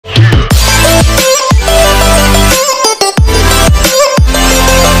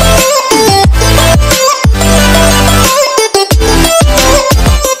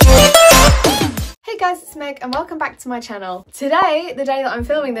my channel. Today, the day that I'm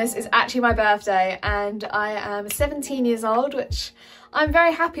filming this, is actually my birthday and I am 17 years old, which I'm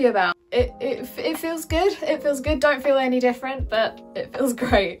very happy about. It feels good. It feels good. Don't feel any different, but it feels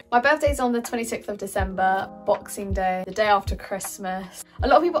great. My birthday's on the 26th of December, Boxing Day, the day after Christmas. A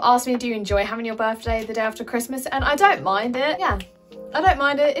lot of people ask me, do you enjoy having your birthday the day after Christmas? And I don't mind it. Yeah. I don't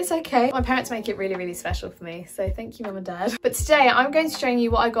mind it, it's okay. My parents make it really, really special for me, so thank you, Mum and Dad. But today I'm going to show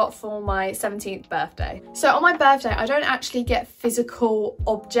you what I got for my 17th birthday. So on my birthday, I don't actually get physical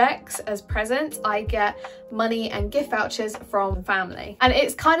objects as presents. I get money and gift vouchers from family. And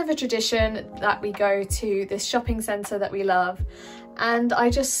it's kind of a tradition that we go to this shopping centre that we love, and I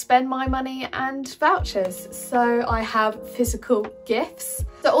just spend my money and vouchers. So I have physical gifts.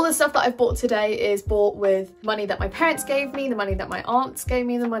 So all the stuff that I've bought today is bought with money that my parents gave me, the money that my aunts gave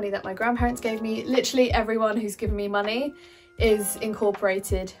me, the money that my grandparents gave me. Literally everyone who's given me money is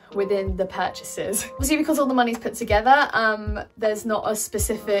incorporated within the purchases. Obviously, because all the money's put together, there's not a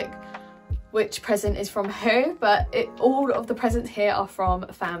specific which present is from who, but all of the presents here are from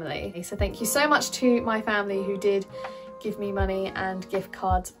family. So thank you so much to my family who did give me money and gift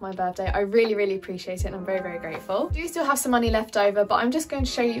cards for my birthday. I really, really appreciate it and I'm very, very grateful. I do still have some money left over, but I'm just going to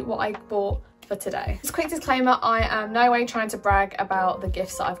show you what I bought for today. Just a quick disclaimer, I am no way trying to brag about the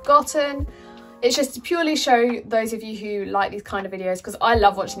gifts that I've gotten. It's just to purely show those of you who like these kind of videos, because I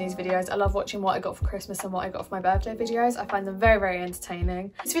love watching these videos. I love watching what I got for Christmas and what I got for my birthday videos. I find them very, very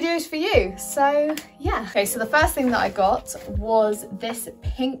entertaining. This video is for you, so yeah. Okay, so the first thing that I got was this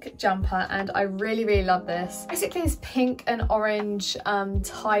pink jumper, and I really, really love this. Basically, it's pink and orange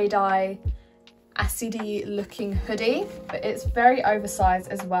tie-dye acidy looking hoodie, but it's very oversized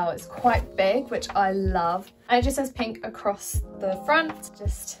as well. It's quite big, which I love, and it just says pink across the front,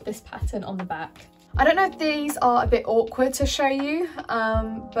 just this pattern on the back. I don't know if these are a bit awkward to show you,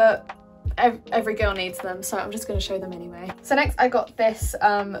 but every girl needs them, so I'm just going to show them anyway. So next I got this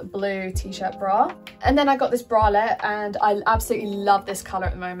blue t-shirt bra, and then I got this bralette, and I absolutely love this colour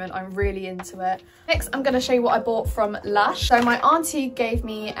at the moment. I'm really into it. Next I'm going to show you what I bought from Lush. So my auntie gave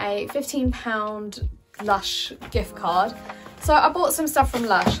me a £15 Lush gift card. So I bought some stuff from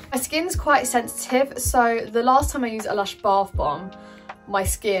Lush. My skin's quite sensitive, so the last time I used a Lush bath bomb, my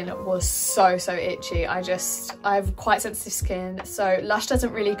skin was so itchy. I have quite sensitive skin, so Lush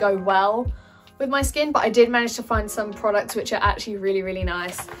doesn't really go well with my skin, but I did manage to find some products which are actually really, really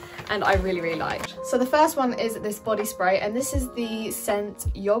nice and I really, really liked. So the first one is this body spray, and this is the scent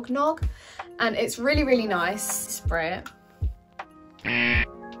Yognog, and it's really, really nice. Spray it.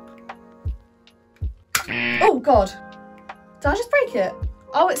 Oh God, did I just break it?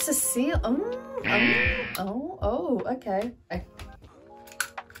 Oh, it's a seal. Oh, okay.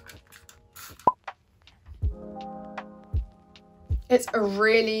 It's a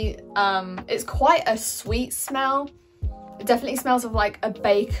really, it's quite a sweet smell. It definitely smells of like a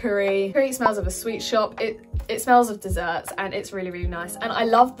bakery. It smells of a sweet shop. It smells of desserts, and it's really, really nice. And I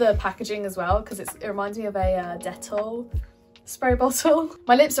love the packaging as well, because it reminds me of a Dettol spray bottle.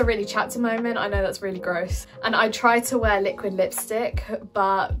 My lips are really chapped at the moment. I know that's really gross. And I try to wear liquid lipstick,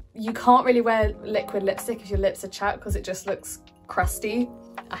 but you can't really wear liquid lipstick if your lips are chapped, because it just looks crusty.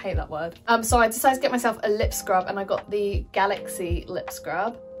 I hate that word. So I decided to get myself a lip scrub, and I got the Galaxy lip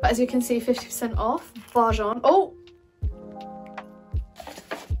scrub. But as you can see, 50% off. Barge on. Oh!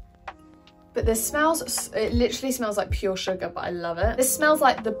 But this smells, it literally smells like pure sugar, but I love it. This smells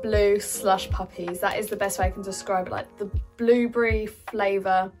like the blue slush puppies. That is the best way I can describe it, like the blueberry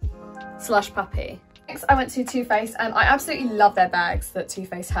flavour slush puppy. Next I went to Too Faced, and I absolutely love their bags that Too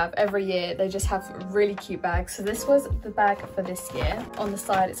Faced have every year. They just have really cute bags. So this was the bag for this year. On the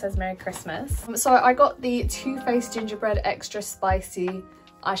side it says Merry Christmas. So I got the Too Faced Gingerbread Extra Spicy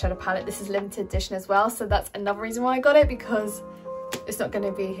eyeshadow palette. This is limited edition as well, so that's another reason why I got it, because it's not going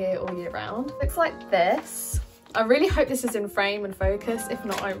to be here all year round. Looks like this. I really hope this is in frame and focus. If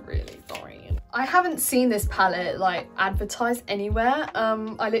not, I'm really sorry. I haven't seen this palette like advertised anywhere.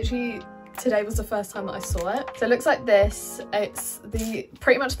 Today was the first time that I saw it. So it looks like this. It's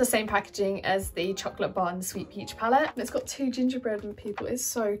pretty much the same packaging as the chocolate bar and the sweet peach palette. And it's got two gingerbread people. It's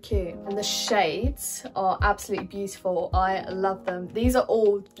so cute. And the shades are absolutely beautiful. I love them. These are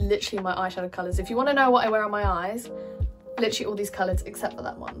all literally my eyeshadow colours. If you want to know what I wear on my eyes, literally all these colours except for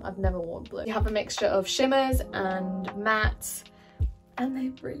that one. I've never worn blue. You have a mixture of shimmers and mattes, and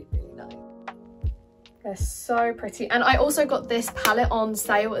they're really, really nice. They're so pretty. And I also got this palette on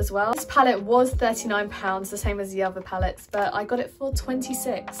sale as well. This palette was £39, the same as the other palettes, but I got it for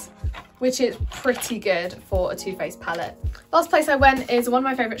 26. which is pretty good for a Too Faced palette. Last place I went is one of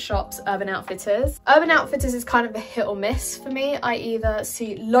my favourite shops, Urban Outfitters. Urban Outfitters is kind of a hit or miss for me. I either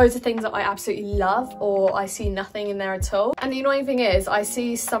see loads of things that I absolutely love, or I see nothing in there at all. And the annoying thing is, I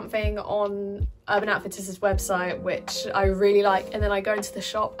see something on Urban Outfitters' website which I really like, and then I go into the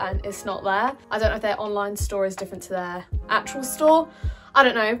shop and it's not there. I don't know if their online store is different to their actual store. I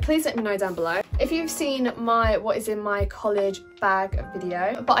don't know, please let me know down below. If you've seen my what is in my college bag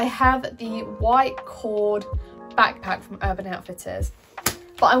video, but I have the white cord backpack from Urban Outfitters.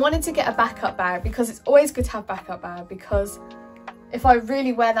 But I wanted to get a backup bag because it's always good to have a backup bag, because if I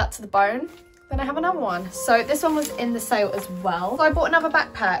really wear that to the bone, then I have another one. So this one was in the sale as well. So I bought another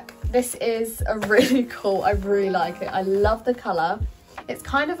backpack. This is a really cool, I really like it. I love the colour. It's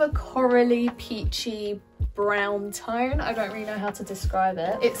kind of a corally, peachy, brown tone. I don't really know how to describe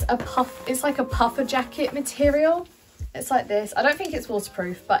it. It's like a puffer jacket material. It's like this. I don't think it's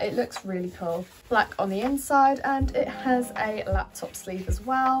waterproof, but it looks really cool. Black on the inside, and it has a laptop sleeve as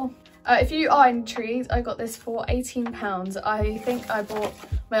well. If you are intrigued, I got this for £18. I think I bought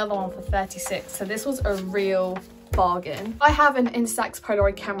my other one for 36, so this was a real bargain. I have an Instax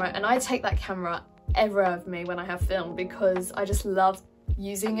Polaroid camera, and I take that camera everywhere with me when I have film because I just love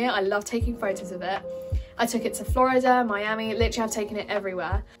using it. I love taking photos of it. I took it to Florida, Miami, literally I've taken it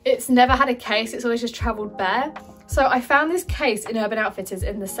everywhere. It's never had a case, it's always just travelled bare. So I found this case in Urban Outfitters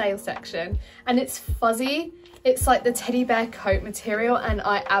in the sale section, and it's fuzzy. It's like the teddy bear coat material, and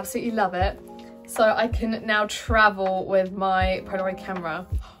I absolutely love it. So I can now travel with my Polaroid camera.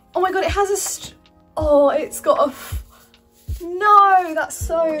 Oh my god, it has oh, it's got a, no, that's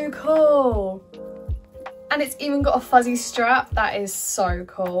so cool. And it's even got a fuzzy strap. That is so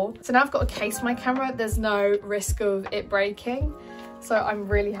cool. So now I've got a case for my camera. There's no risk of it breaking. So I'm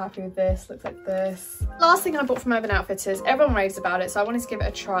really happy with this. Looks like this. Last thing I bought from Urban Outfitters, everyone raves about it, so I wanted to give it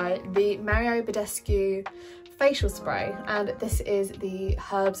a try. The Mario Badescu facial spray, and this is the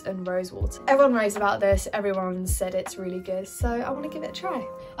Herbs and Rose Water. Everyone raves about this, everyone said it's really good, so I want to give it a try.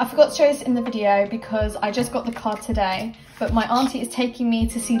 I forgot to show this in the video because I just got the card today, but my auntie is taking me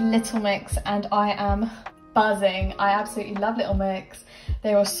to see Little Mix, and I am buzzing. I absolutely love Little Mix.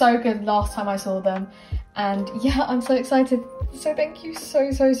 They were so good last time I saw them, and yeah, I'm so excited. So thank you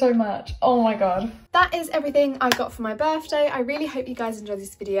so much. Oh my god. That is everything I got for my birthday. I really hope you guys enjoyed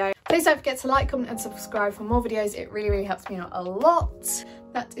this video. Please don't forget to like, comment and subscribe for more videos. It really helps me out a lot.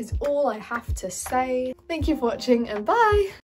 That is all I have to say. Thank you for watching, and bye.